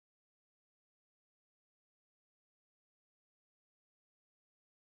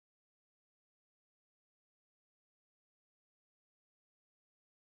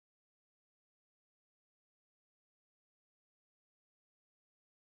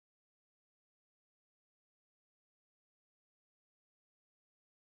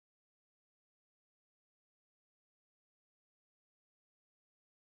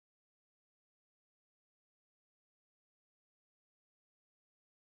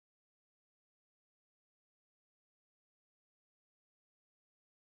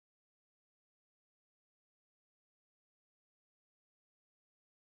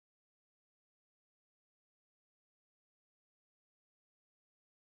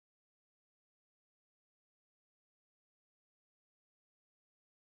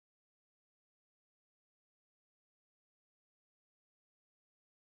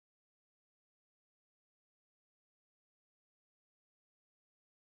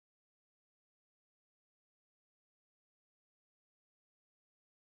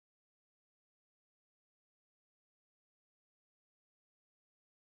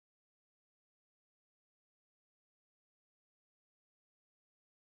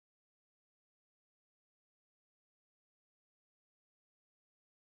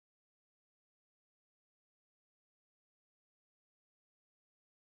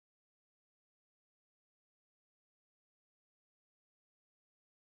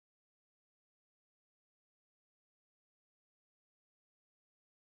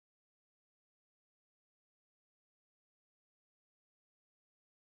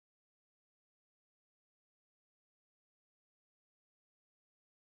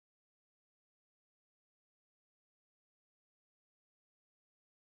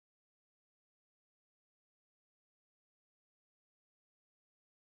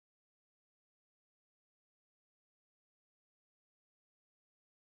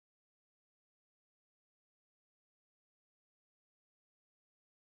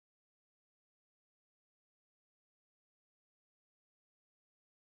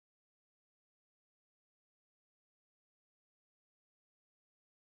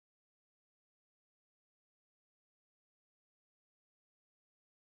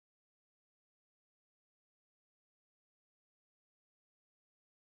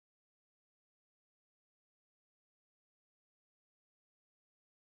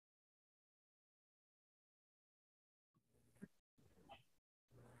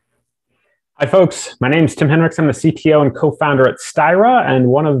Hi, folks. My name is Tim Hinrichs. I'm the CTO and co-founder at Styra and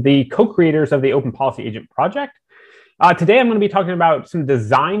one of the co-creators of the Open Policy Agent project. Today, I'm going to be talking about some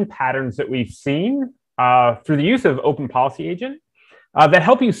design patterns that we've seen through the use of Open Policy Agent that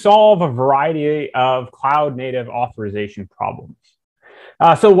help you solve a variety of cloud-native authorization problems.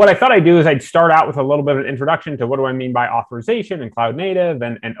 So what I thought I'd do is I'd start out with a little bit of an introduction to what do I mean by authorization and cloud-native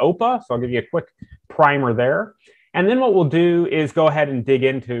and OPA. So I'll give you a quick primer there. And then what we'll do is go ahead and dig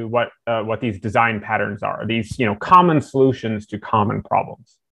into what these design patterns are, these common solutions to common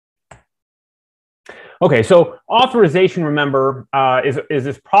problems. Okay, so authorization, remember, is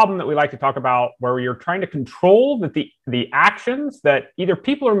this problem that we like to talk about where you're trying to control that the actions that either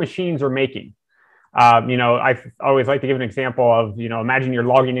people or machines are making. I always like to give an example of, imagine you're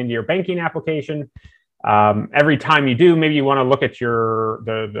logging into your banking application. Every time you do, maybe you want to look at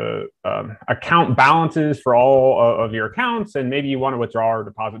the account balances for all of your accounts, and maybe you want to withdraw or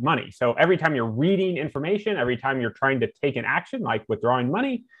deposit money. So every time you're reading information, every time you're trying to take an action like withdrawing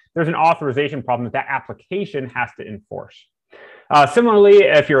money, there's an authorization problem that application has to enforce. Similarly,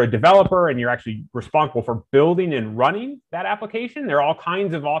 if you're a developer and you're actually responsible for building and running that application, there are all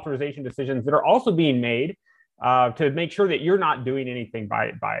kinds of authorization decisions that are also being made to make sure that you're not doing anything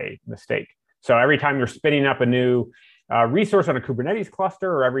by mistake. So every time you're spinning up a new resource on a Kubernetes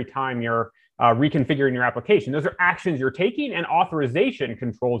cluster, or every time you're reconfiguring your application, those are actions you're taking, and authorization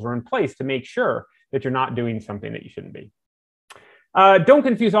controls are in place to make sure that you're not doing something that you shouldn't be. Don't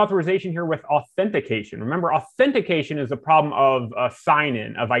confuse authorization here with authentication. Remember, authentication is a problem of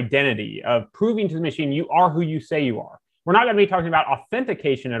sign-in, of identity, of proving to the machine you are who you say you are. We're not going to be talking about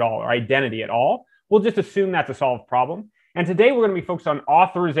authentication at all or identity at all. We'll just assume that's a solved problem. And today we're going to be focused on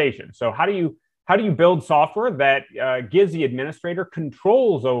authorization. So how do you build software that gives the administrator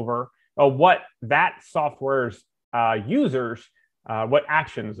controls over what that software's users, what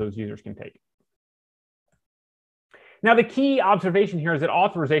actions those users can take? Now, the key observation here is that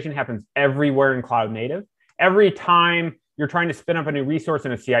authorization happens everywhere in cloud native. Every time you're trying to spin up a new resource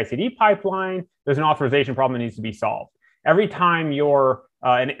in a CI/CD pipeline, there's an authorization problem that needs to be solved. Every time your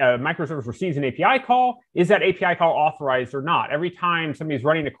a microservice receives an API call, is that API call authorized or not? Every time somebody's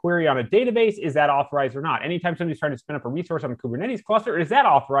running a query on a database, is that authorized or not? Anytime somebody's trying to spin up a resource on a Kubernetes cluster, is that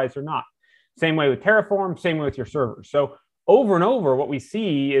authorized or not? Same way with Terraform, same way with your servers. So over and over, what we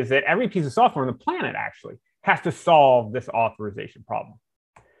see is that every piece of software on the planet actually has to solve this authorization problem.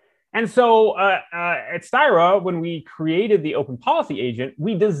 And so at Styra, when we created the Open Policy Agent,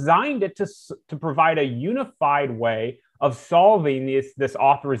 we designed it to provide a unified way of solving this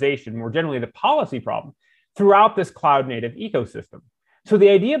authorization, more generally the policy problem, throughout this cloud-native ecosystem. So the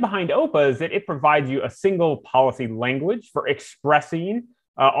idea behind OPA is that it provides you a single policy language for expressing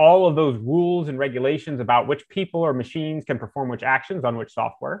all of those rules and regulations about which people or machines can perform which actions on which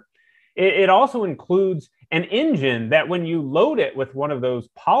software. It also includes an engine that when you load it with one of those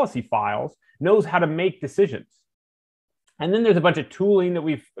policy files, knows how to make decisions. And then there's a bunch of tooling that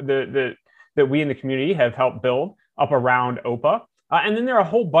we in the community have helped build up around OPA. And then there are a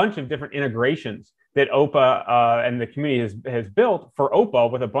whole bunch of different integrations that OPA and the community has built for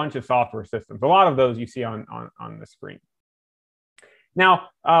OPA with a bunch of software systems. A lot of those you see on the screen. Now,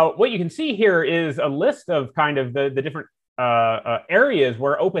 what you can see here is a list of kind of the different areas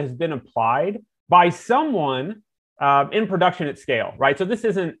where OPA has been applied by someone in production at scale, right? So this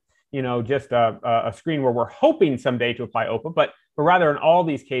isn't just a screen where we're hoping someday to apply OPA, but rather in all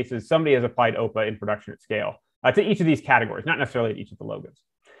these cases, somebody has applied OPA in production at scale to each of these categories, not necessarily at each of the logos.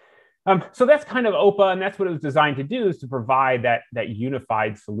 So that's kind of OPA, and that's what it was designed to do, is to provide that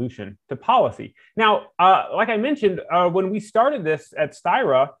unified solution to policy. Now, like I mentioned, when we started this at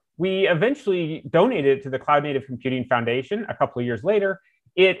Styra, we eventually donated it to the Cloud Native Computing Foundation a couple of years later.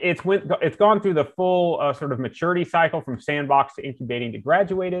 It's gone through the full sort of maturity cycle from sandbox to incubating to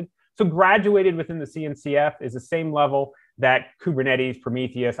graduated. So graduated within the CNCF is the same level that Kubernetes,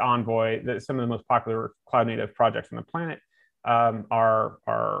 Prometheus, Envoy, some of the most popular cloud native projects on the planet are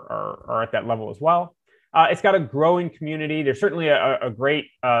at that level as well. It's got a growing community. There's certainly a great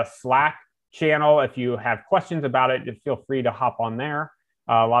Slack channel. If you have questions about it, just feel free to hop on there.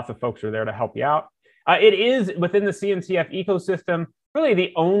 Lots of folks are there to help you out. It is within the CNCF ecosystem, really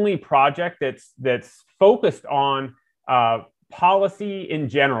the only project that's focused on policy in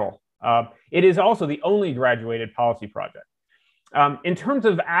general. It is also the only graduated policy project. In terms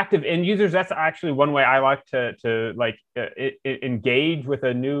of active end users, that's actually one way I like to engage with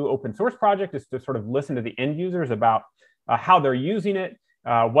a new open source project, is to sort of listen to the end users about how they're using it,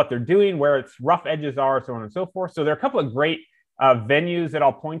 what they're doing, where its rough edges are, so on and so forth. So there are a couple of great venues that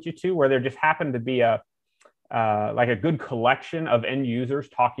I'll point you to where there just happen to be like a good collection of end users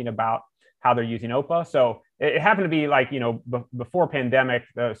talking about how they're using OPA. So it happened to be like, before pandemic,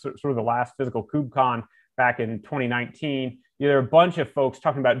 sort of the last physical KubeCon back in 2019, there are a bunch of folks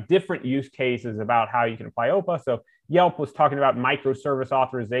talking about different use cases about how you can apply OPA. So Yelp was talking about microservice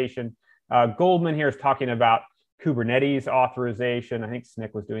authorization. Goldman here is talking about Kubernetes authorization. I think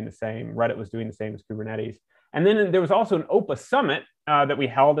SNCC was doing the same. Reddit was doing the same as Kubernetes. And then there was also an OPA summit that we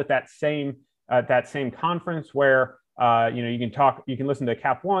held at that same conference where you can listen to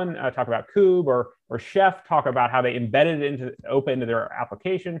Cap One talk about Kube, or Chef talk about how they embedded it into OPA into their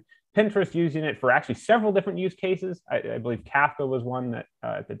application. Pinterest using it for actually several different use cases. I believe Kafka was one that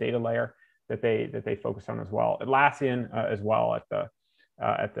at the data layer that they focused on as well. Atlassian as well at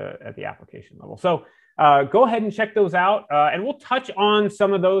the application level. So go ahead and check those out, and we'll touch on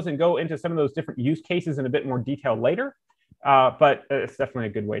some of those and go into some of those different use cases in a bit more detail later. But it's definitely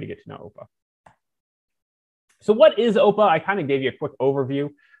a good way to get to know OPA. So what is OPA? I kind of gave you a quick overview,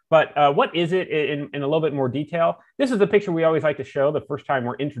 but what is it in a little bit more detail? This is the picture we always like to show the first time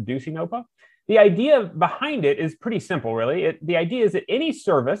we're introducing OPA. The idea behind it is pretty simple, really. The idea is that any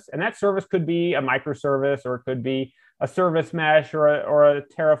service, and that service could be a microservice, or it could be a service mesh, or a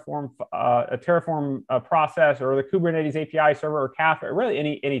Terraform process, or the Kubernetes API server, or Kafka, or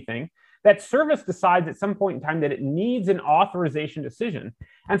really anything. That service decides at some point in time that it needs an authorization decision.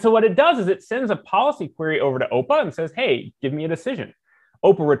 And so what it does is it sends a policy query over to OPA and says, hey, give me a decision.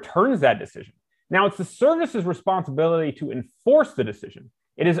 OPA returns that decision. Now, it's the service's responsibility to enforce the decision.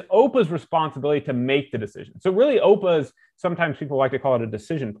 It is OPA's responsibility to make the decision. So really, OPA is, sometimes people like to call it a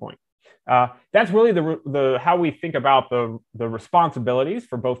decision point. That's really the how we think about the responsibilities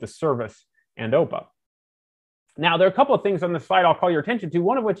for both the service and OPA. Now, there are a couple of things on the slide I'll call your attention to,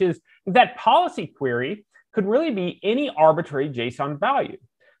 one of which is that policy query could really be any arbitrary JSON value.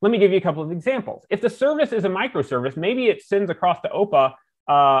 Let me give you a couple of examples. If the service is a microservice, maybe it sends across to OPA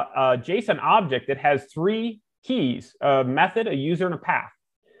a JSON object that has 3 keys, a method, a user, and a path.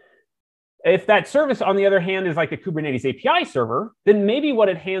 If that service, on the other hand, is like the Kubernetes API server, then maybe what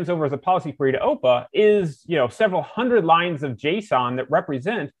it hands over as a policy query to OPA is several hundred lines of JSON that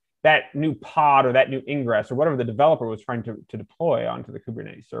represent that new pod or that new ingress or whatever the developer was trying to deploy onto the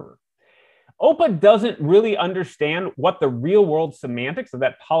Kubernetes server. OPA doesn't really understand what the real world semantics of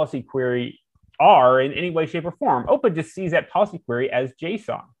that policy query are in any way, shape, or form. OPA just sees that policy query as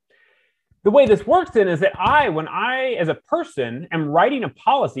JSON. The way this works then is that when I, as a person, am writing a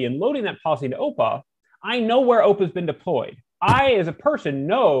policy and loading that policy into OPA, I know where OPA has been deployed. I, as a person,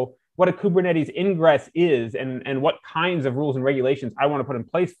 know what a Kubernetes ingress is and what kinds of rules and regulations I want to put in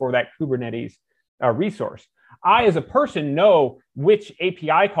place for that Kubernetes resource. I, as a person, know which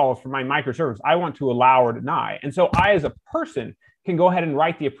API calls for my microservice I want to allow or deny. And so I, as a person, can go ahead and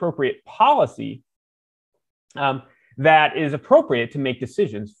write the appropriate policy that is appropriate to make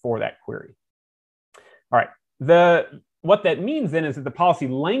decisions for that query. All right. What that means then is that the policy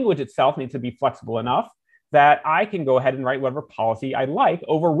language itself needs to be flexible enough that I can go ahead and write whatever policy I like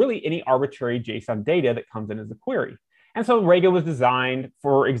over really any arbitrary JSON data that comes in as a query. And so Rego was designed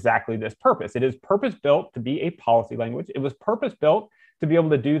for exactly this purpose. It is purpose-built to be a policy language. It was purpose-built to be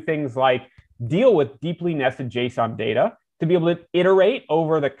able to do things like deal with deeply nested JSON data, to be able to iterate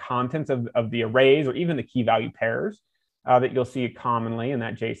over the contents of the arrays or even the key value pairs that you'll see commonly in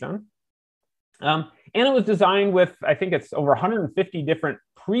that JSON. And it was designed with, I think it's over 150 different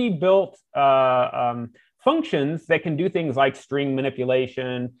pre-built functions that can do things like string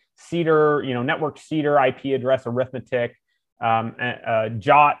manipulation, CEDAR, network CEDAR, IP address arithmetic,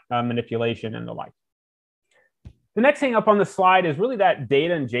 JOT manipulation, and the like. The next thing up on the slide is really that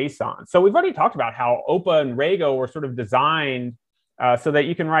data and JSON. So we've already talked about how OPA and Rego were sort of designed so that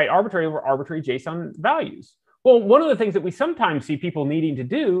you can write arbitrary over arbitrary JSON values. Well, one of the things that we sometimes see people needing to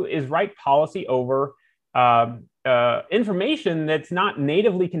do is write policy over information that's not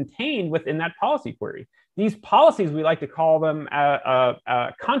natively contained within that policy query. These policies, we like to call them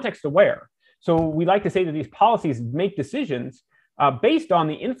context aware. So we like to say that these policies make decisions based on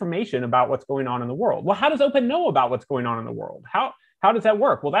the information about what's going on in the world. Well, how does OPA know about what's going on in the world? How does that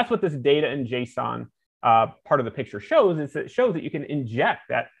work? Well, that's what this data and JSON part of the picture shows. Is it shows that you can inject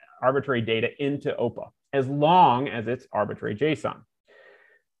that arbitrary data into OPA as long as it's arbitrary JSON.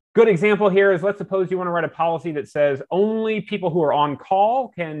 Good example here is, let's suppose you want to write a policy that says only people who are on call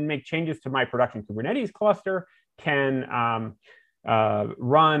can make changes to my production Kubernetes cluster, can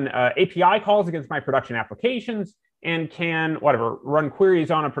run API calls against my production applications, and can, run queries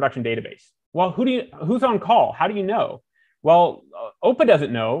on a production database. Well, who's on call? How do you know? Well, OPA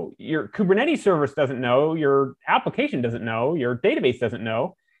doesn't know, your Kubernetes service doesn't know, your application doesn't know, your database doesn't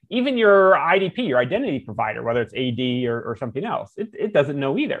know, even your IDP, your identity provider, whether it's AD or something else, it doesn't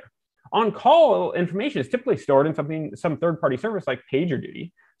know either. On-call information is typically stored in some third-party service like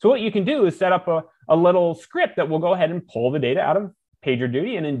PagerDuty. So what you can do is set up a little script that will go ahead and pull the data out of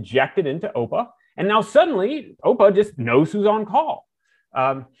PagerDuty and inject it into OPA. And now suddenly OPA just knows who's on call.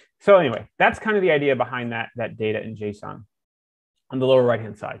 So anyway, that's kind of the idea behind that data in JSON on the lower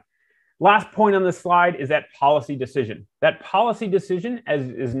right-hand side. Last point on this slide is that policy decision. That policy decision, as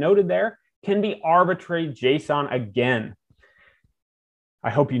is noted there, can be arbitrary JSON again.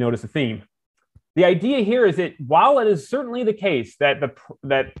 I hope you notice a theme. The idea here is that while it is certainly the case that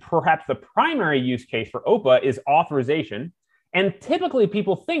perhaps the primary use case for OPA is authorization, and typically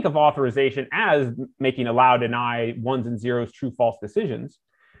people think of authorization as making allow, deny, ones and zeros, true, false decisions,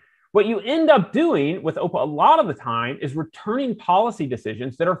 what you end up doing with OPA a lot of the time is returning policy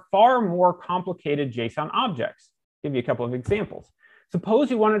decisions that are far more complicated JSON objects. I'll give you a couple of examples. Suppose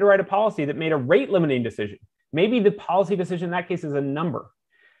you wanted to write a policy that made a rate limiting decision. Maybe the policy decision in that case is a number.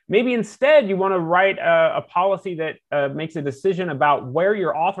 Maybe instead you want to write a policy that makes a decision about where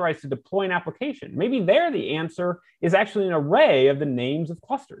you're authorized to deploy an application. Maybe there the answer is actually an array of the names of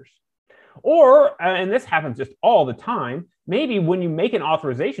clusters. Or, and this happens just all the time, maybe when you make an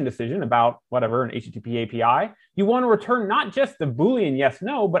authorization decision about whatever, an HTTP API, you want to return not just the Boolean yes,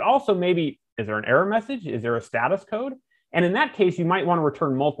 no, but also maybe, is there an error message? Is there a status code? And in that case, you might want to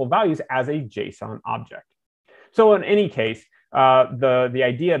return multiple values as a JSON object. So in any case, the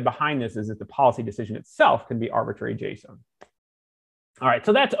idea behind this is that the policy decision itself can be arbitrary JSON. All right,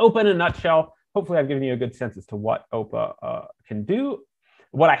 so that's OPA in a nutshell. Hopefully I've given you a good sense as to what OPA can do.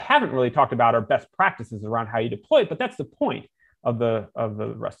 What I haven't really talked about are best practices around how you deploy it, but that's the point of the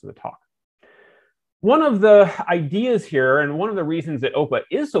rest of the talk. One of the ideas here, and one of the reasons that OPA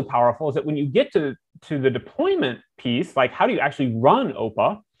is so powerful, is that when you get to the deployment piece, like how do you actually run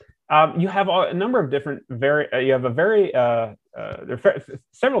OPA, you have a number of different,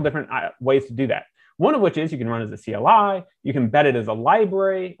 several different ways to do that. One of which is you can run as a CLI, you can embed it as a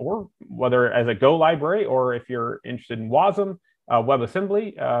library, or whether as a Go library, or if you're interested in WASM,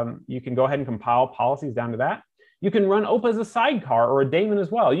 WebAssembly, you can go ahead and compile policies down to that. You can run OPA as a sidecar or a daemon as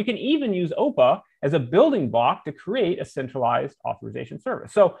well. You can even use OPA as a building block to create a centralized authorization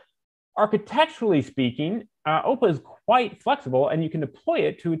service. So architecturally speaking, OPA is quite flexible and you can deploy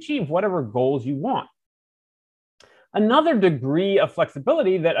it to achieve whatever goals you want. Another degree of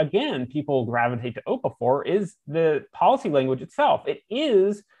flexibility that, again, people gravitate to OPA for is the policy language itself. It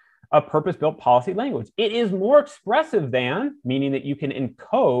is a purpose-built policy language. It is more expressive than, meaning that you can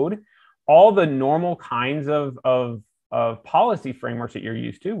encode all the normal kinds of policy frameworks that you're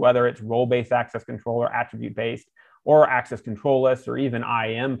used to, whether it's role-based access control or attribute-based or access control lists or even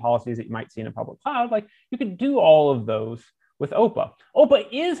IAM policies that you might see in a public cloud. Like, you could do all of those with OPA. OPA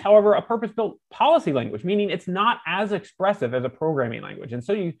is, however, a purpose-built policy language, meaning it's not as expressive as a programming language. And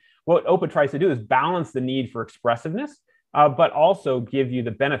so what OPA tries to do is balance the need for expressiveness, but also give you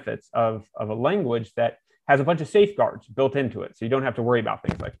the benefits of a language that has a bunch of safeguards built into it. So you don't have to worry about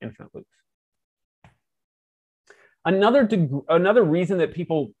things like infinite loops. Another reason that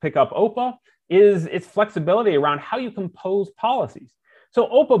people pick up OPA is its flexibility around how you compose policies. So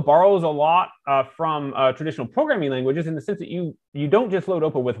OPA borrows a lot from traditional programming languages in the sense that you don't just load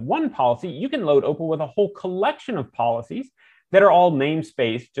OPA with one policy, you can load OPA with a whole collection of policies that are all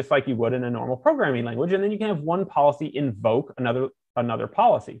namespaced just like you would in a normal programming language. And then you can have one policy invoke another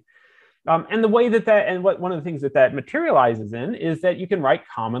policy. And the way one of the things that materializes in is that you can write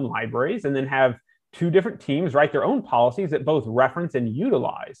common libraries and then have two different teams write their own policies that both reference and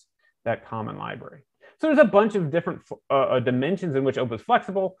utilize that common library. So there's a bunch of different dimensions in which OPA is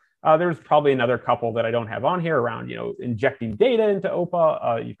flexible. There's probably another couple that I don't have on here around, injecting data into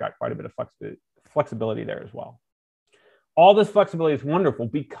OPA. You've got quite a bit of flexibility there as well. All this flexibility is wonderful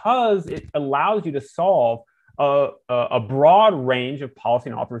because it allows you to solve a broad range of policy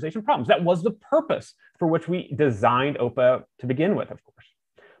and authorization problems. That was the purpose for which we designed OPA to begin with, of course.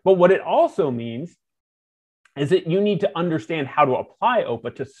 But what it also means is that you need to understand how to apply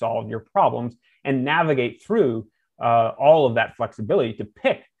OPA to solve your problems and navigate through all of that flexibility to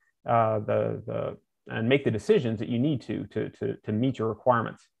pick and make the decisions that you need to meet your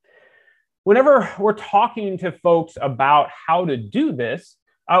requirements. Whenever we're talking to folks about how to do this,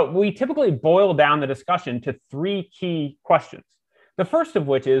 we typically boil down the discussion to three key questions. The first of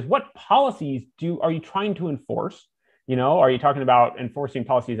which is, what policies are you trying to enforce? Are you talking about enforcing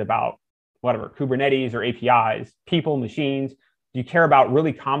policies about whatever, Kubernetes or APIs, people, machines? Do you care about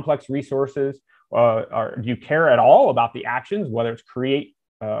really complex resources? Or do you care at all about the actions, whether it's create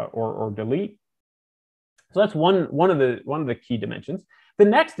or delete? So that's one of the key dimensions. The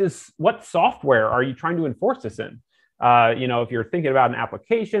next is, what software are you trying to enforce this in? If you're thinking about an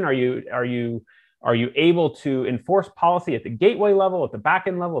application, are you able to enforce policy at the gateway level, at the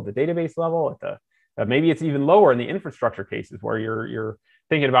backend level, at the database level, at the maybe it's even lower in the infrastructure cases where you're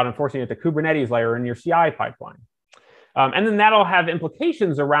thinking about enforcing at the Kubernetes layer in your CI pipeline. And then that'll have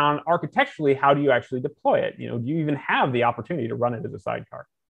implications around architecturally, how do you actually deploy it? Do you even have the opportunity to run it as a sidecar?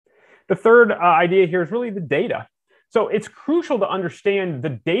 The third idea here is really the data. So it's crucial to understand the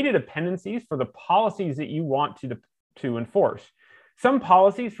data dependencies for the policies that you want to enforce. Some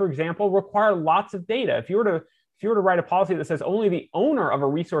policies, for example, require lots of data. If you were to write a policy that says only the owner of a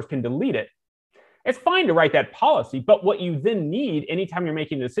resource can delete it, it's fine to write that policy, but what you then need anytime you're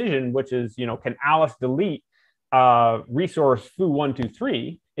making a decision, which is, can Alice delete resource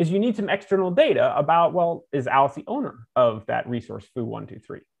foo123, is you need some external data about, well, is Alice the owner of that resource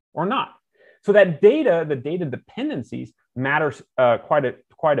foo123 or not? So that data, the data dependencies, matters quite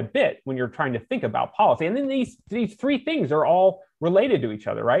a bit when you're trying to think about policy. And then these three things are all related to each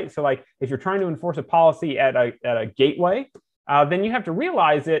other, right? So like if you're trying to enforce a policy at a gateway, then you have to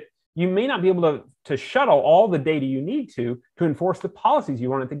realize that you may not be able to shuttle all the data you need to enforce the policies you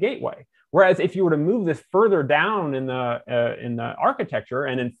want at the gateway. Whereas if you were to move this further down in the architecture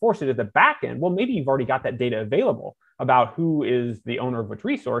and enforce it at the back end, well, maybe you've already got that data available about who is the owner of which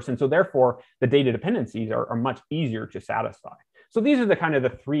resource. And so therefore, the data dependencies are much easier to satisfy. So these are the kind of the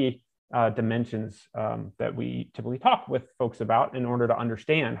three dimensions that we typically talk with folks about in order to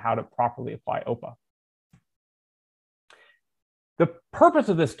understand how to properly apply OPA. The purpose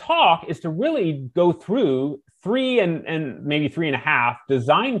of this talk is to really go through 3 and maybe 3.5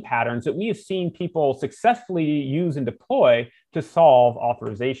 design patterns that we have seen people successfully use and deploy to solve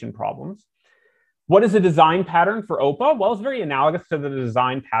authorization problems. What is a design pattern for OPA? Well, it's very analogous to the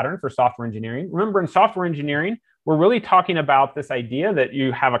design pattern for software engineering. Remember, in software engineering, we're really talking about this idea that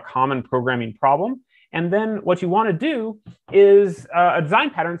you have a common programming problem. And then what you want to do is a design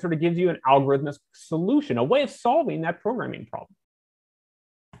pattern sort of gives you an algorithmic solution, a way of solving that programming problem.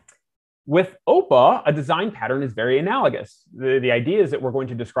 With OPA, a design pattern is very analogous. The idea is that we're going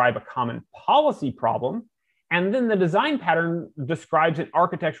to describe a common policy problem, and then the design pattern describes an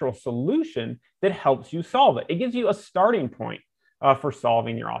architectural solution that helps you solve it. It gives you a starting point for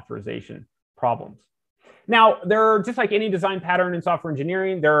solving your authorization problems. Now, there are, just like any design pattern in software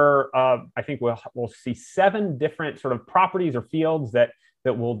engineering, there are, I think we'll see 7 different sort of properties or fields that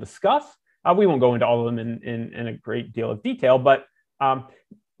we'll discuss. We won't go into all of them in a great deal of detail, but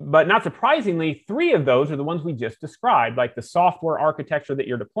not surprisingly, 3 of those are the ones we just described, like the software architecture that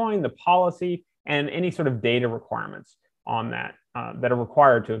you're deploying, the policy, and any sort of data requirements on that that are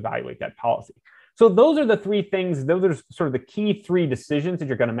required to evaluate that policy. So those are the 3 things, those are sort of the key 3 decisions that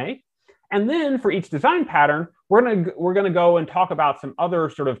you're going to make. And then for each design pattern, we're going to go and talk about some other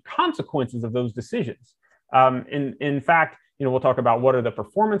sort of consequences of those decisions. In fact, we'll talk about what are the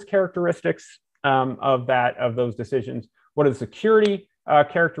performance characteristics of those decisions, what are the security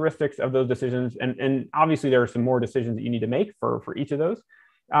characteristics of those decisions, and obviously there are some more decisions that you need to make for each of those.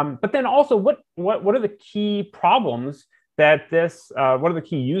 But then also, what are the key problems that what are the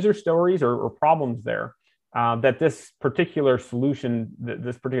key user stories or problems there that this particular solution,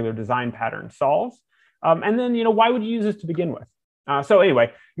 this particular design pattern solves? And then, why would you use this to begin with? So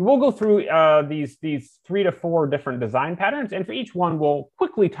anyway, we'll go through these 3 to 4 different design patterns, and for each one, we'll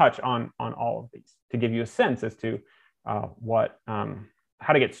quickly touch on all of these to give you a sense as to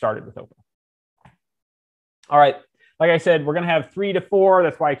how to get started with OPA. All right, like I said, we're going to have 3 to 4.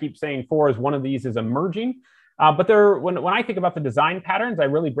 That's why I keep saying 4 is one of these is emerging. But when I think about the design patterns, I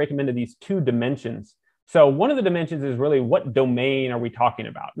really break them into these 2 dimensions. So one of the dimensions is really what domain are we talking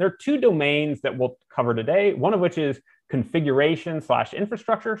about? There are 2 domains that we'll cover today, one of which is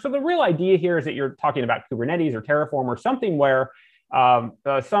configuration/infrastructure. So the real idea here is that you're talking about Kubernetes or Terraform or something where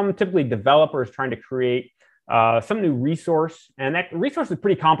some typically developer is trying to create some new resource, and that resource is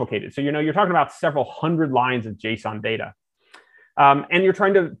pretty complicated. So you're talking about several hundred lines of JSON data, and you're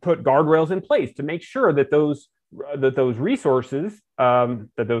trying to put guardrails in place to make sure that those resources,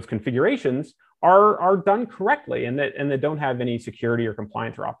 that those configurations are done correctly, and that don't have any security or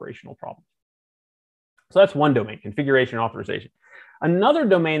compliance or operational problems. So that's one domain, configuration and authorization. Another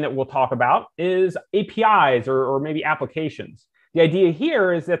domain that we'll talk about is APIs or maybe applications. The idea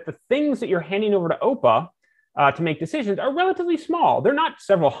here is that the things that you're handing over to OPA to make decisions are relatively small. They're not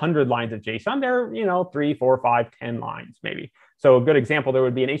several hundred lines of JSON. They're 3, 4, 5, 10 lines maybe. So a good example there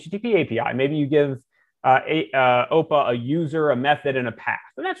would be an HTTP API. Maybe you give OPA a user, a method, and a path.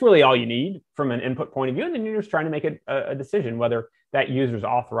 And that's really all you need from an input point of view. And then you're just trying to make a decision whether that user is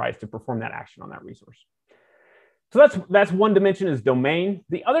authorized to perform that action on that resource. So that's one dimension is domain.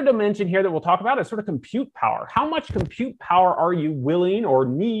 The other dimension here that we'll talk about is sort of compute power. How much compute power are you willing or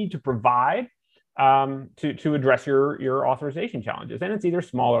need to provide to address your authorization challenges? And it's either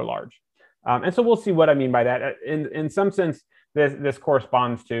small or large. And so we'll see what I mean by that. In some sense, this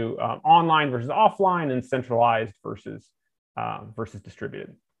corresponds to online versus offline and centralized versus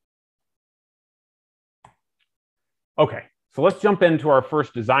distributed. Okay, so let's jump into our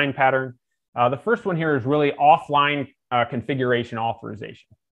first design pattern. The first one here is really offline configuration authorization.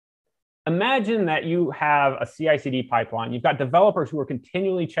 Imagine that you have a CI/CD pipeline. You've got developers who are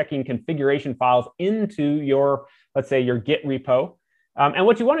continually checking configuration files into your, let's say, your Git repo. And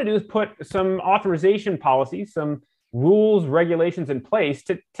what you want to do is put some authorization policies, some rules, regulations in place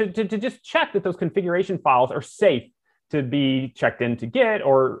to just check that those configuration files are safe to be checked into Git,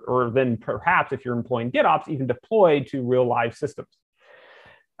 or then perhaps if you're employing GitOps, even deployed to real live systems.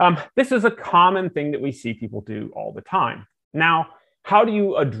 This is a common thing that we see people do all the time. Now, how do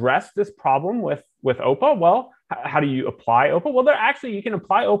you address this problem with OPA? Well, how do you apply OPA? Well, you can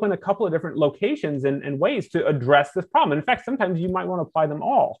apply OPA in a couple of different locations and ways to address this problem. In fact, sometimes you might want to apply them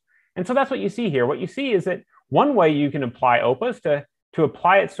all. And so that's what you see here. What you see is that one way you can apply OPA is to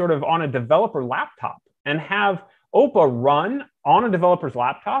apply it sort of on a developer laptop and have OPA run on a developer's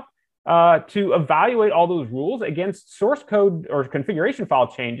laptop to evaluate all those rules against source code or configuration file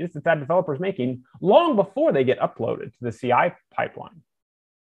changes that developer is making long before they get uploaded to the CI pipeline.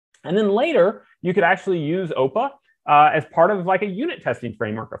 And then later, you could actually use OPA as part of like a unit testing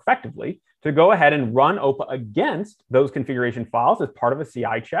framework effectively to go ahead and run OPA against those configuration files as part of a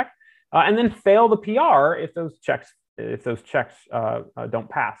CI check, and then fail the PR if those checks don't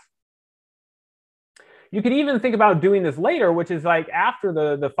pass. You could even think about doing this later, which is like after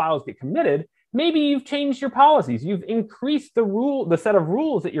the files get committed, maybe you've changed your policies. You've increased the set of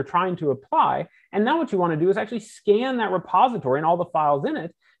rules that you're trying to apply. And now what you want to do is actually scan that repository and all the files in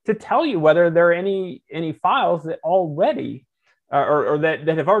it to tell you whether there are any files that already or that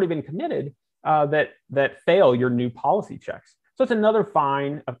have already been committed that fail your new policy checks. So it's another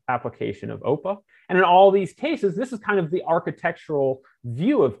fine application of OPA. And in all these cases, this is kind of the architectural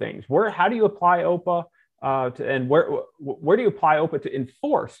view of things. How do you apply OPA? And where do you apply OPA to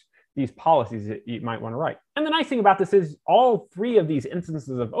enforce these policies that you might want to write? And the nice thing about this is all three of these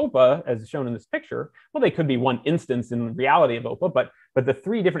instances of OPA, as shown in this picture, well, they could be one instance in reality of OPA, but the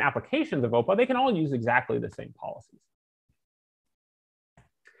three different applications of OPA, they can all use exactly the same policies.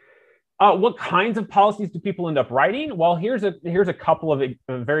 What kinds of policies do people end up writing? Well, here's a couple of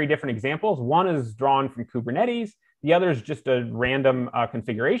very different examples. One is drawn from Kubernetes. The other is just a random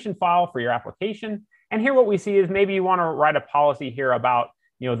configuration file for your application. And here what we see is maybe you want to write a policy here about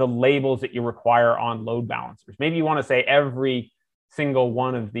the labels that you require on load balancers. Maybe you want to say every single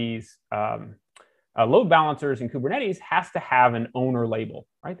one of these load balancers in Kubernetes has to have an owner label,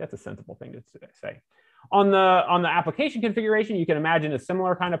 right? That's a sensible thing to say. On the application configuration, you can imagine a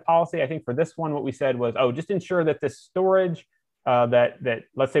similar kind of policy. I think for this one, what we said was, just ensure that this storage, that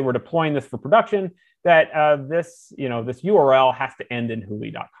let's say we're deploying this for production, that this URL has to end in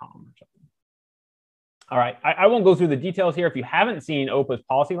huli.com or something. All right, I won't go through the details here. If you haven't seen OPA's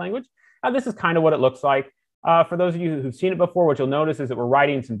policy language, this is kind of what it looks like. For those of you who've seen it before, what you'll notice is that we're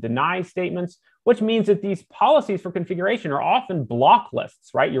writing some deny statements, which means that these policies for configuration are often block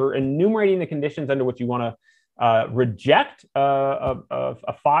lists, right? You're enumerating the conditions under which you want to reject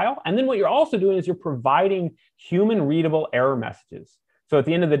a file. And then what you're also doing is you're providing human readable error messages. So at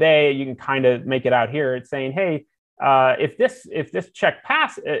the end of the day, you can kind of make it out here. It's saying, hey, if this check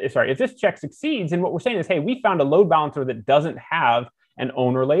succeeds, and what we're saying is, hey, we found a load balancer that doesn't have an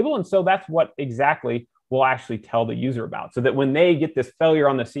owner label. And so that's what exactly we'll actually tell the user about, so that when they get this failure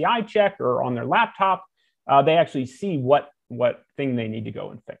on the CI check or on their laptop, they actually see what thing they need to go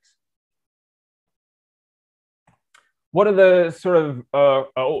and fix. What are the sort of,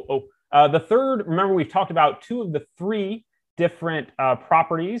 the third, remember we've talked about two of the three different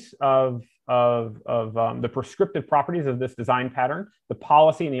properties of the prescriptive properties of this design pattern, the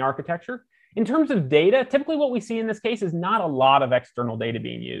policy and the architecture. In terms of data, typically what we see in this case is not a lot of external data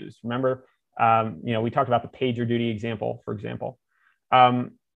being used. Remember, we talked about the PagerDuty example, for example.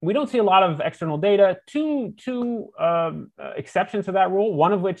 We don't see a lot of external data. Two exceptions to that rule,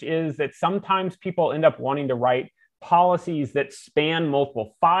 one of which is that sometimes people end up wanting to write policies that span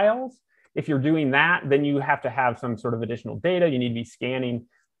multiple files. If you're doing that, then you have to have some sort of additional data. You need to be scanning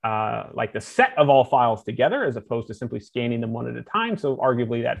like the set of all files together as opposed to simply scanning them one at a time. So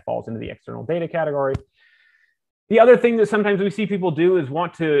arguably that falls into the external data category. The other thing that sometimes we see people do is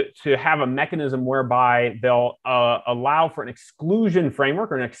want to have a mechanism whereby they'll allow for an exclusion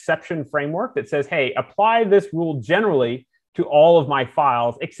framework or an exception framework that says, hey, apply this rule generally to all of my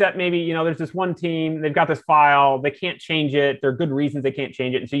files, except maybe, you know, there's this one team, they've got this file, they can't change it. There are good reasons they can't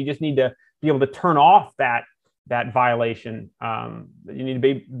change it. And so you just need to be able to turn off that violation. You need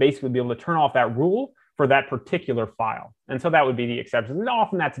to basically be able to turn off that rule for that particular file. And so that would be the exception. And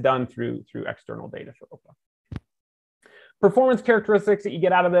often that's done through external data for OPA. Performance characteristics that you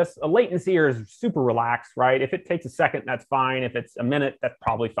get out of this, a latency is super relaxed, right? If it takes a second, that's fine. If it's a minute, that's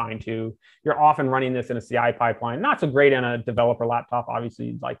probably fine too. You're often running this in a CI pipeline. Not so great on a developer laptop. Obviously,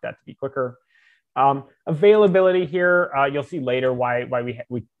 you'd like that to be quicker. Availability here, you'll see later why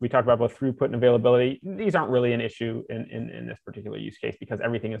we talk about both throughput and availability. These aren't really an issue in this particular use case because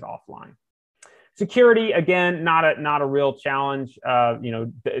everything is offline. Security, again, not a real challenge. You know,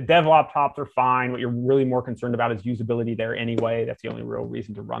 dev laptops are fine. What you're really more concerned about is usability there anyway. That's the only real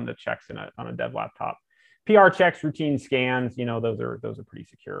reason to run the checks on a dev laptop. PR checks, routine scans, you know, those are pretty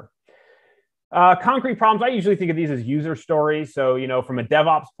secure. Concrete problems, I usually think of these as user stories. So, you know, from a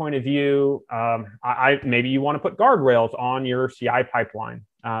DevOps point of view, maybe you want to put guardrails on your CI pipeline.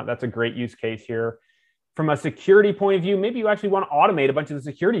 That's a great use case here. From a security point of view, maybe you actually want to automate a bunch of the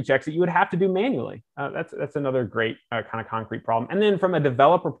security checks that you would have to do manually. That's another great kind of concrete problem. And then from a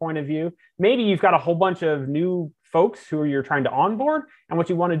developer point of view, maybe you've got a whole bunch of new folks who you're trying to onboard. And what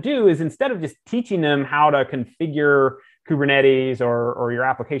you want to do is instead of just teaching them how to configure Kubernetes or your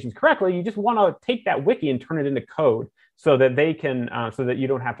applications correctly, you just want to take that wiki and turn it into code so that they can, so that you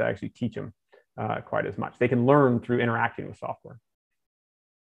don't have to actually teach them quite as much. They can learn through interacting with software.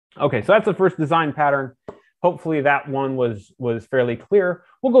 Okay, so that's the first design pattern. Hopefully that one was fairly clear.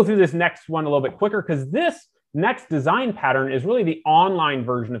 We'll go through this next one a little bit quicker because this next design pattern is really the online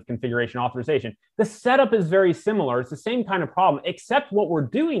version of configuration authorization. The setup is very similar. It's the same kind of problem, except what we're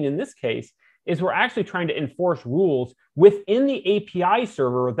doing in this case is we're actually trying to enforce rules within the API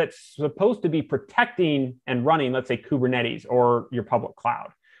server that's supposed to be protecting and running, let's say, Kubernetes or your public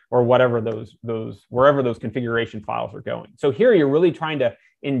cloud or whatever wherever those configuration files are going. So here you're really trying to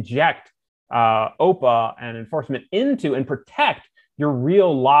inject OPA and enforcement into and protect your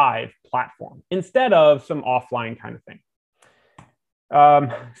real live platform instead of some offline kind of thing.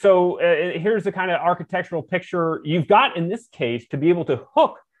 Here's the kind of architectural picture you've got in this case to be able to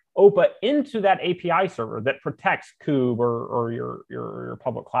hook OPA into that API server that protects Kube or your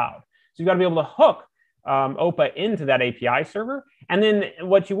public cloud. So you've got to be able to hook OPA into that API server. And then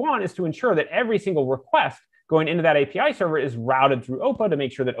what you want is to ensure that every single request going into that API server is routed through OPA to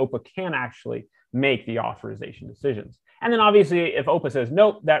make sure that OPA can actually make the authorization decisions. And then obviously, if OPA says,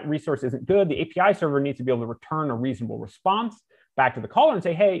 nope, that resource isn't good, the API server needs to be able to return a reasonable response back to the caller and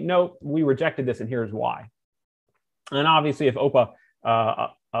say, hey, no, we rejected this and here's why. And obviously, if OPA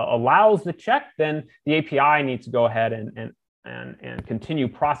allows the check, then the API needs to go ahead and continue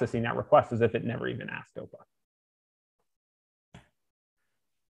processing that request as if it never even asked OPA.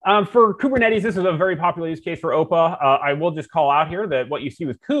 For Kubernetes, this is a very popular use case for OPA. I will just call out here that what you see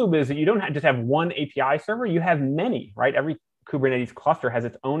with Kube is that you don't just have one API server, you have many, right? Every Kubernetes cluster has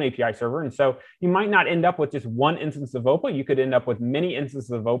its own API server. And so you might not end up with just one instance of OPA. You could end up with many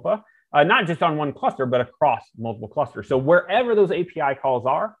instances of OPA, not just on one cluster, but across multiple clusters. So wherever those API calls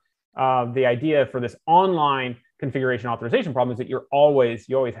are, the idea for this online configuration authorization problem is that you always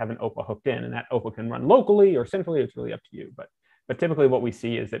have an OPA hooked in, and that OPA can run locally or centrally. It's really up to you. But typically what we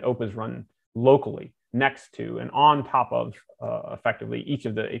see is that OPA is run locally next to and on top of effectively each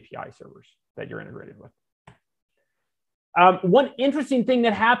of the API servers that you're integrated with. One interesting thing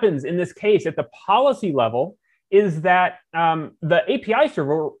that happens in this case at the policy level is that the API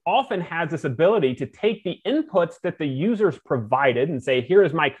server often has this ability to take the inputs that the users provided and say, here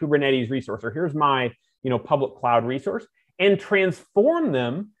is my Kubernetes resource, or here's my public cloud resource, and transform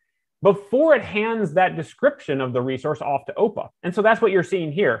them before it hands that description of the resource off to OPA. And so that's what you're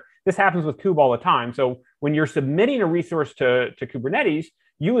seeing here. This happens with Kube all the time. So when you're submitting a resource to Kubernetes,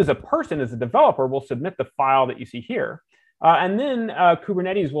 you as a person, as a developer, will submit the file that you see here. And then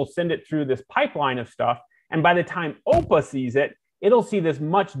Kubernetes will send it through this pipeline of stuff. And by the time OPA sees it, it'll see this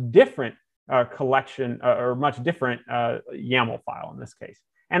much different collection or much different YAML file in this case.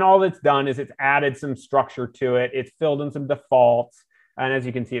 And all it's done is it's added some structure to it. It's filled in some defaults. And as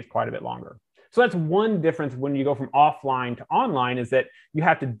you can see, it's quite a bit longer. So that's one difference when you go from offline to online, is that you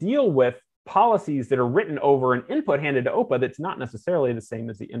have to deal with policies that are written over an input handed to OPA that's not necessarily the same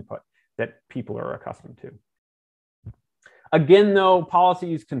as the input that people are accustomed to. Again, though,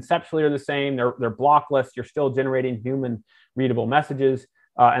 policies conceptually are the same. They're block lists. You're still generating human readable messages.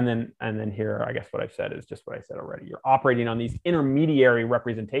 And then here, I guess what I've said is just what I said already. You're operating on these intermediary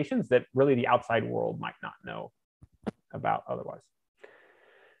representations that really the outside world might not know about otherwise.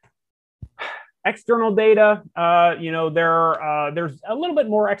 External data, there's a little bit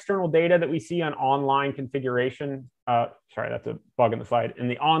more external data that we see on online configuration. Sorry, that's a bug in the slide. In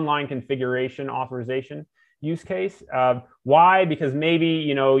the online configuration authorization use case. Why? Because maybe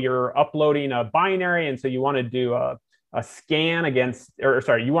you're uploading a binary, and so you want to do a scan against, or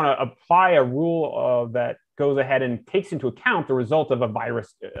sorry, you want to apply a rule that goes ahead and takes into account the result of a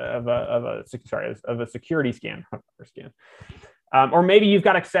virus of a security scan. Or maybe you've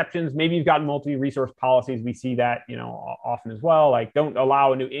got exceptions. Maybe you've got multi-resource policies. We see that often as well. Like, don't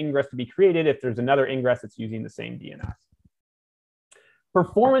allow a new ingress to be created if there's another ingress that's using the same DNS.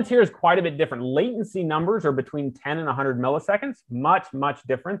 Performance here is quite a bit different. Latency numbers are between 10 and 100 milliseconds, much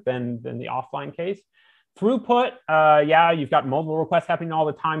different than the offline case. Throughput, yeah, you've got multiple requests happening all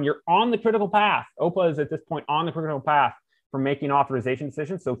the time. You're on the critical path. OPA is at this point on the critical path for making authorization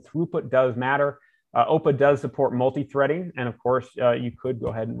decisions, so throughput does matter. OPA does support multi-threading, and of course, you could go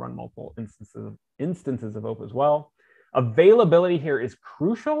ahead and run multiple instances of OPA as well. Availability here is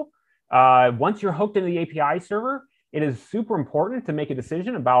crucial. Once you're hooked into the API server, it is super important to make a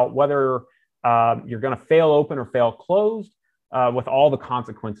decision about whether you're going to fail open or fail closed, with all the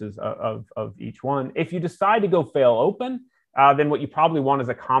consequences of each one. If you decide to go fail open, then what you probably want is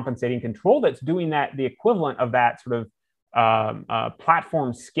a compensating control that's doing the equivalent of that sort of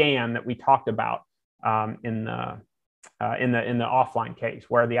platform scan that we talked about in the offline case,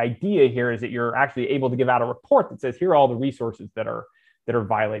 where the idea here is that you're actually able to give out a report that says, here are all the resources that are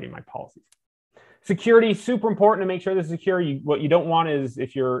violating my policies. Security, super important to make sure this is secure. What you don't want is,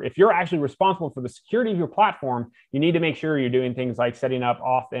 if you're actually responsible for the security of your platform, you need to make sure you're doing things like setting up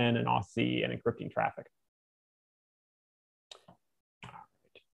auth-in and auth-c and encrypting traffic.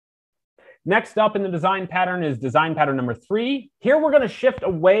 Next up in the design pattern is design pattern number 3. Here we're going to shift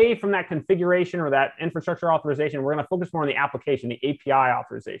away from that configuration or that infrastructure authorization. We're going to focus more on the application, the API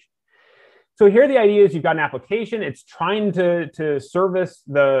authorization. So here the idea is you've got an application. It's trying to service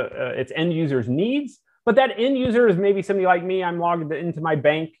its end user's needs, but that end user is maybe somebody like me. I'm logged into my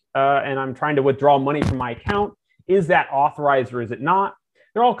bank and I'm trying to withdraw money from my account. Is that authorized or is it not?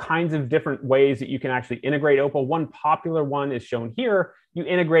 There are all kinds of different ways that you can actually integrate OPA. One popular one is shown here. You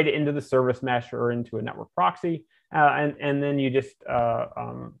integrate it into the service mesh or into a network proxy, and then you just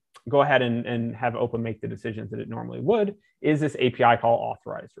go ahead and have OPA make the decisions that it normally would. Is this API call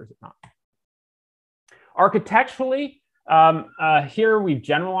authorized or is it not? Architecturally, here we've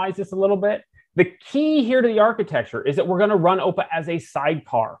generalized this a little bit. The key here to the architecture is that we're going to run OPA as a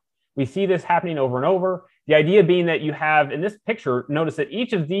sidecar. We see this happening over and over. The idea being that you have, in this picture, notice that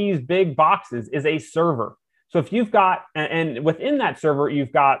each of these big boxes is a server. So if you've got, and within that server,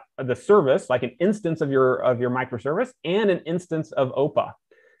 you've got the service, like an instance of your microservice, and an instance of OPA.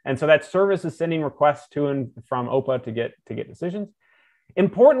 And so that service is sending requests to and from OPA to get decisions.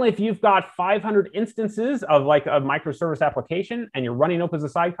 Importantly, if you've got 500 instances of like a microservice application and you're running OPA as a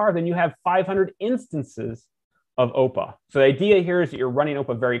sidecar, then you have 500 instances of OPA. So the idea here is that you're running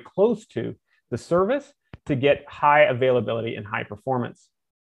OPA very close to the service to get high availability and high performance.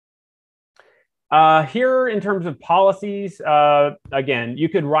 Here, in terms of policies, again, you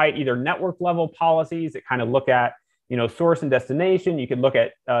could write either network level policies that kind of look at source and destination. You could look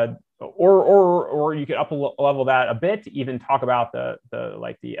at or you could up level that a bit to even talk about the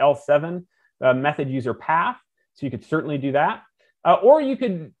L7 method user path. So you could certainly do that. Or you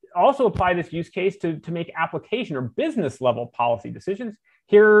could also apply this use case to make application or business level policy decisions.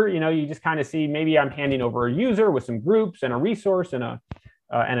 Here, you just kind of see maybe I'm handing over a user with some groups and a resource and an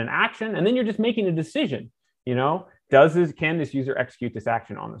action, and then you're just making a decision. Can this user execute this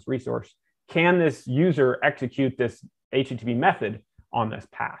action on this resource? Can this user execute this HTTP method on this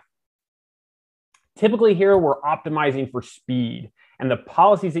path? Typically here, we're optimizing for speed, and the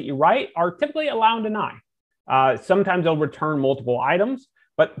policies that you write are typically allow and deny. Sometimes they'll return multiple items,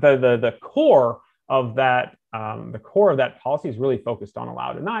 but the core of that policy is really focused on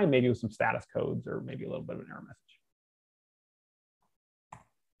allow deny, maybe with some status codes or maybe a little bit of an error message.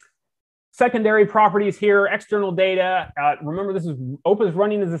 Secondary properties here, external data. Remember, this is OPA is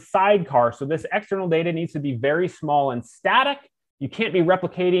running as a sidecar, so this external data needs to be very small and static. You can't be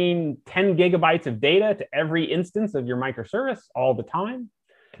replicating 10 gigabytes of data to every instance of your microservice all the time.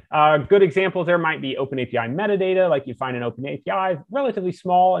 Good examples there might be OpenAPI metadata, like you find in OpenAPI, relatively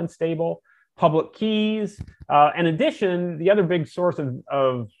small and stable. Public keys. In addition, the other big source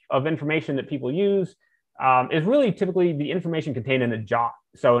of information that people use is really typically the information contained in a JOT.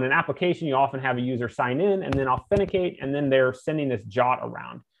 So in an application, you often have a user sign in and then authenticate, and then they're sending this JOT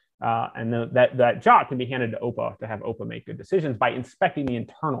around. And that JOT can be handed to OPA to have OPA make good decisions by inspecting the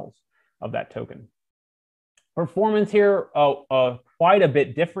internals of that token. Performance here, quite a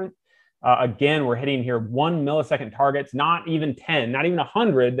bit different. Again, we're hitting here 1 millisecond targets, not even 10, not even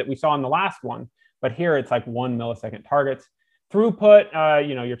 100 that we saw in the last one, but here it's like 1 millisecond targets. Throughput,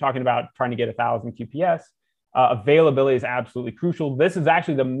 you're talking about trying to get 1,000 QPS. Availability is absolutely crucial. This is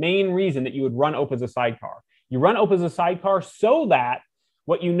actually the main reason that you would run OPA as a sidecar. You run OPA as a sidecar so that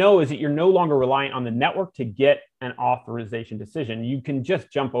what you know is that you're no longer reliant on the network to get an authorization decision. You can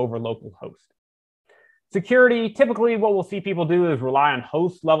just jump over local host. Security, typically what we'll see people do is rely on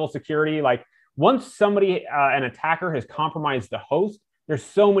host level security. Like once somebody, an attacker has compromised the host, there's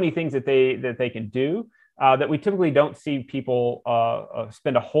so many things that they can do that we typically don't see people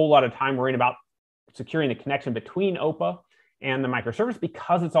spend a whole lot of time worrying about securing the connection between OPA and the microservice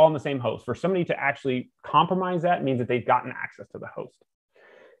because it's all in the same host. For somebody to actually compromise that means that they've gotten access to the host.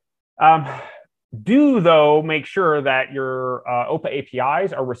 Do, though, make sure that your OPA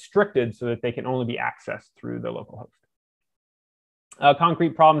APIs are restricted so that they can only be accessed through the local host.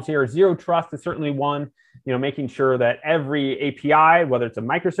 Concrete problems here. Zero trust is certainly one. Making sure that every API, whether it's a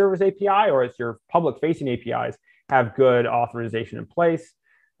microservice API or it's your public-facing APIs, have good authorization in place.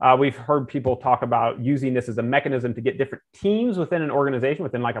 We've heard people talk about using this as a mechanism to get different teams within an organization,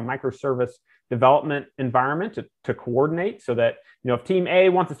 within like a microservice development environment to coordinate so that, if team A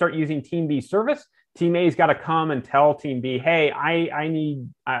wants to start using team B service, team A's got to come and tell team B, hey,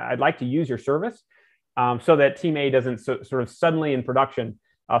 I'd like to use your service so that team A doesn't sort of suddenly in production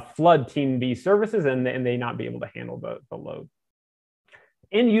flood team B services and they not be able to handle the load.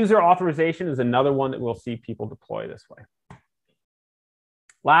 End user authorization is another one that we'll see people deploy this way.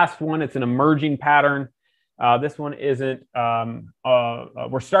 Last one, it's an emerging pattern. This one isn't,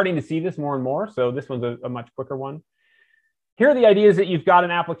 we're starting to see this more and more. So this one's a much quicker one. Here are the ideas that you've got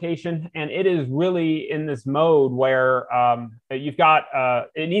an application and it is really in this mode where you've got,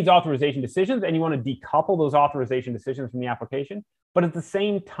 it needs authorization decisions and you want to decouple those authorization decisions from the application. But at the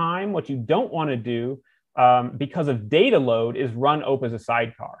same time, what you don't want to do because of data load is run OPA as a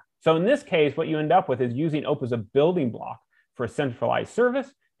sidecar. So in this case, what you end up with is using OPA as a building block for a centralized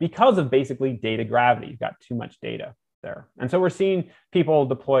service because of basically data gravity. You've got too much data there. And so we're seeing people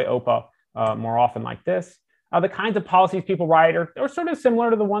deploy OPA more often like this. The kinds of policies people write are sort of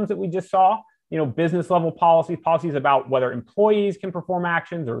similar to the ones that we just saw. Business level policies about whether employees can perform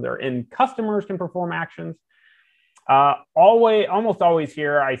actions or their end customers can perform actions. Almost always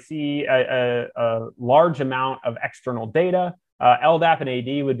here, I see a large amount of external data. LDAP and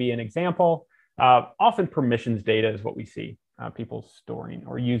AD would be an example. Often permissions data is what we see people storing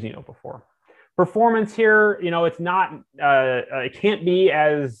or using OPA for. Performance here, it's not, it can't be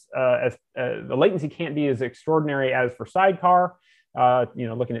as the latency can't be as extraordinary as for sidecar,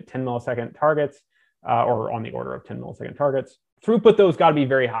 looking at 10 millisecond targets or on the order of 10 millisecond targets. Throughput, those got to be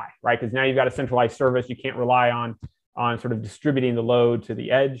very high, right? Because now you've got a centralized service. You can't rely on sort of distributing the load to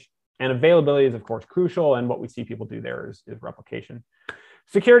the edge. And availability is, of course, crucial. And what we see people do there is replication.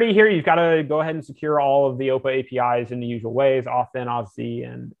 Security here, you've got to go ahead and secure all of the OPA APIs in the usual ways, auth-in, auth-z,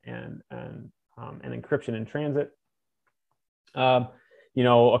 and encryption in transit. A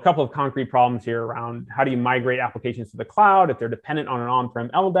couple of concrete problems here around how do you migrate applications to the cloud if they're dependent on an on-prem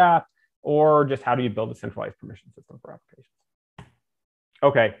LDAP, or just how do you build a centralized permission system for applications?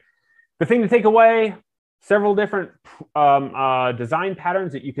 Okay, the thing to take away, several different design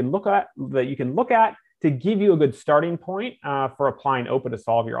patterns that you can look at to give you a good starting point for applying OPA to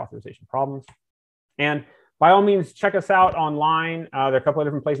solve your authorization problems. And by all means, check us out online. There are a couple of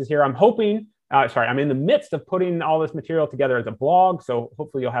different places here. I'm in the midst of putting all this material together as a blog, so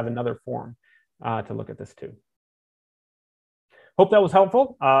hopefully you'll have another forum to look at this too. Hope that was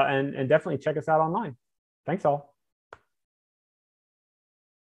helpful, and definitely check us out online. Thanks all.